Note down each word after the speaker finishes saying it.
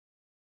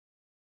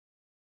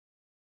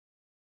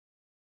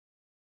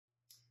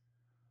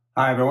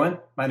Hi everyone,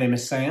 my name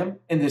is Sam,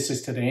 and this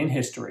is Today in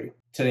History.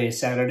 Today is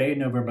Saturday,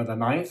 November the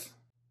 9th,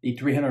 the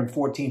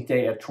 314th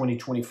day of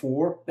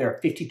 2024. There are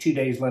 52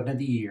 days left in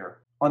the year.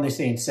 On this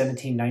day in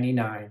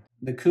 1799,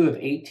 the coup of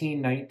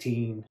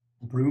 1819,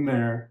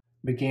 Brumaire,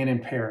 began in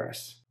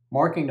Paris,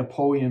 marking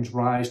Napoleon's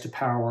rise to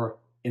power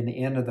in the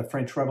end of the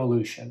French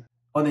Revolution.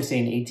 On this day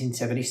in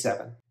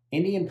 1877,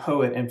 Indian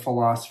poet and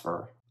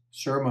philosopher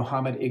Sir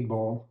Muhammad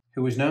Iqbal,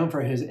 who was known for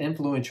his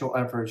influential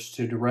efforts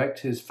to direct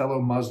his fellow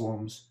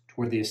Muslims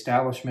toward the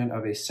establishment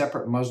of a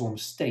separate Muslim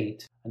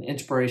state, an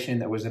inspiration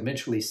that was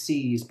eventually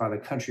seized by the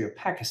country of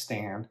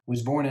Pakistan,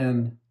 was born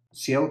in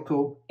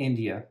Sialkot,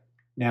 India,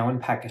 now in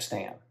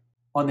Pakistan.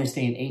 On this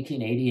day in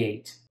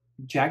 1888,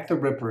 Jack the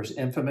Ripper's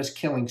infamous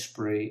killing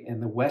spree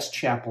in the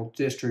Westchapel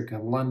district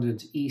of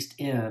London's East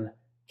End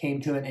came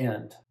to an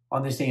end.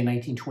 On this day in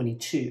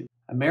 1922,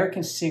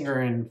 American singer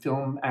and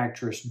film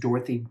actress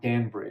Dorothy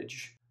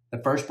Dandridge, the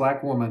first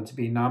black woman to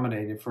be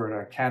nominated for an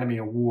Academy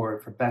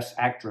Award for Best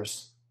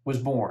Actress, was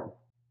born.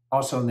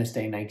 Also on this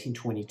day in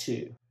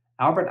 1922,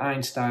 Albert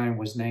Einstein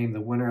was named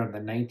the winner of the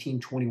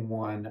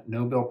 1921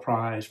 Nobel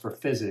Prize for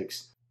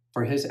Physics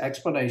for his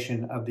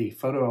explanation of the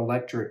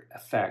photoelectric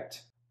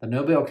effect. The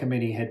Nobel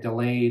Committee had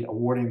delayed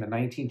awarding the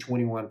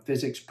 1921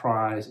 Physics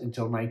Prize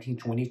until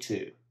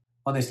 1922.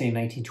 On this day in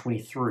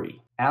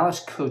 1923, Alice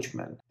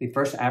Coachman, the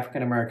first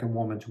African-American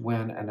woman to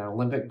win an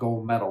Olympic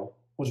gold medal,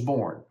 was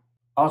born.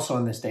 Also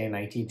on this day in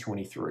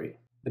 1923,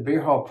 the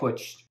beer hall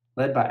Putsch,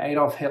 led by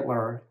Adolf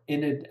Hitler,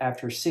 ended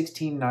after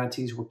 16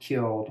 Nazis were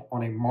killed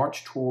on a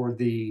march toward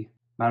the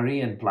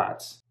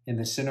Marienplatz in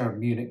the center of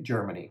Munich,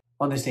 Germany.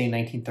 On this day in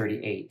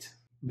 1938,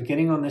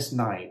 beginning on this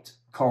night,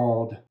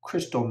 called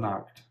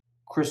Kristallnacht,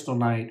 Crystal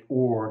Night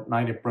or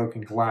Night of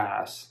Broken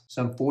Glass,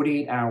 some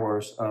 48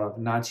 hours of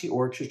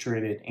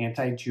Nazi-orchestrated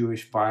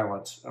anti-Jewish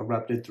violence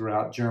erupted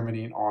throughout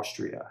Germany and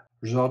Austria,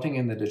 resulting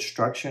in the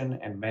destruction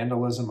and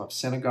vandalism of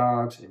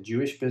synagogues and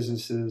Jewish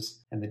businesses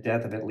and the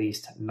death of at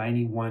least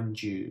 91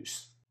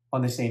 Jews.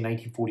 On this day in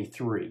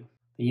 1943,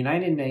 the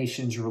United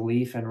Nations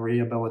Relief and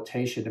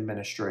Rehabilitation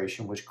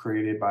Administration was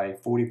created by a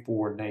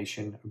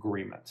 44-nation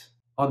agreement.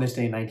 On this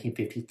day in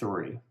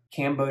 1953,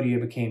 Cambodia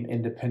became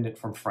independent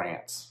from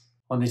France.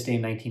 On this day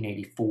in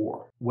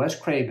 1984, Wes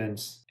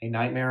Craven's A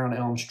Nightmare on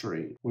Elm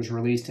Street was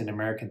released in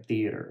American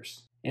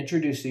theaters,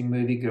 introducing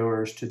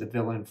moviegoers to the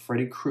villain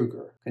Freddy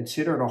Krueger.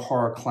 Considered a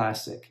horror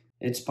classic,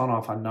 it spun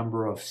off a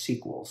number of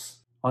sequels.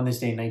 On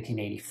this day in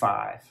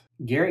 1985,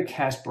 Garry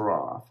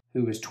Kasparov,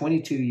 who was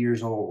 22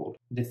 years old,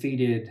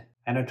 defeated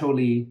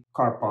Anatoly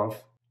Karpov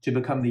to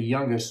become the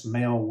youngest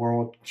male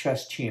world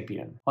chess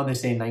champion. On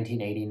this day in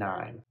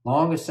 1989,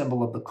 long a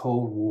symbol of the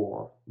Cold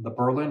War, the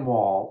Berlin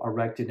Wall,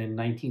 erected in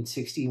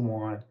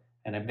 1961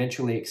 and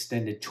eventually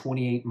extended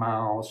 28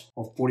 miles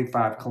or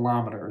 45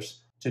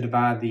 kilometers to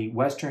divide the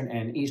western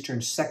and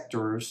eastern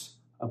sectors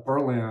of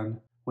Berlin,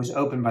 was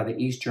opened by the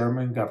East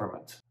German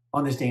government.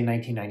 On this day in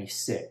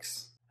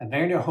 1996,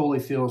 Evander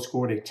Holyfield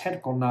scored a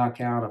technical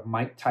knockout of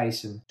Mike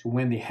Tyson to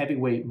win the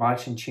heavyweight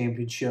boxing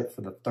championship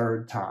for the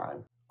third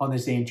time. On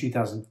this day in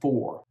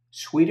 2004,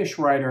 Swedish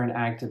writer and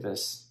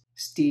activist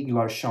Stieg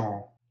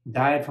Larsson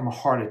died from a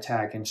heart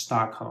attack in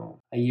Stockholm,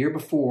 a year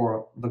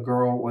before The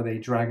Girl with a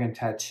Dragon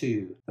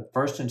Tattoo, the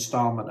first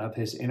installment of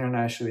his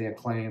internationally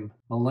acclaimed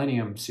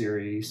Millennium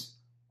series,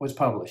 was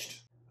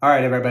published. All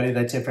right, everybody,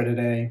 that's it for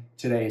today.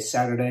 Today is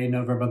Saturday,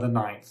 November the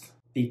 9th,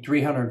 the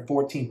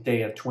 314th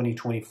day of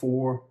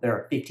 2024. There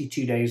are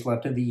 52 days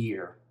left in the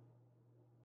year.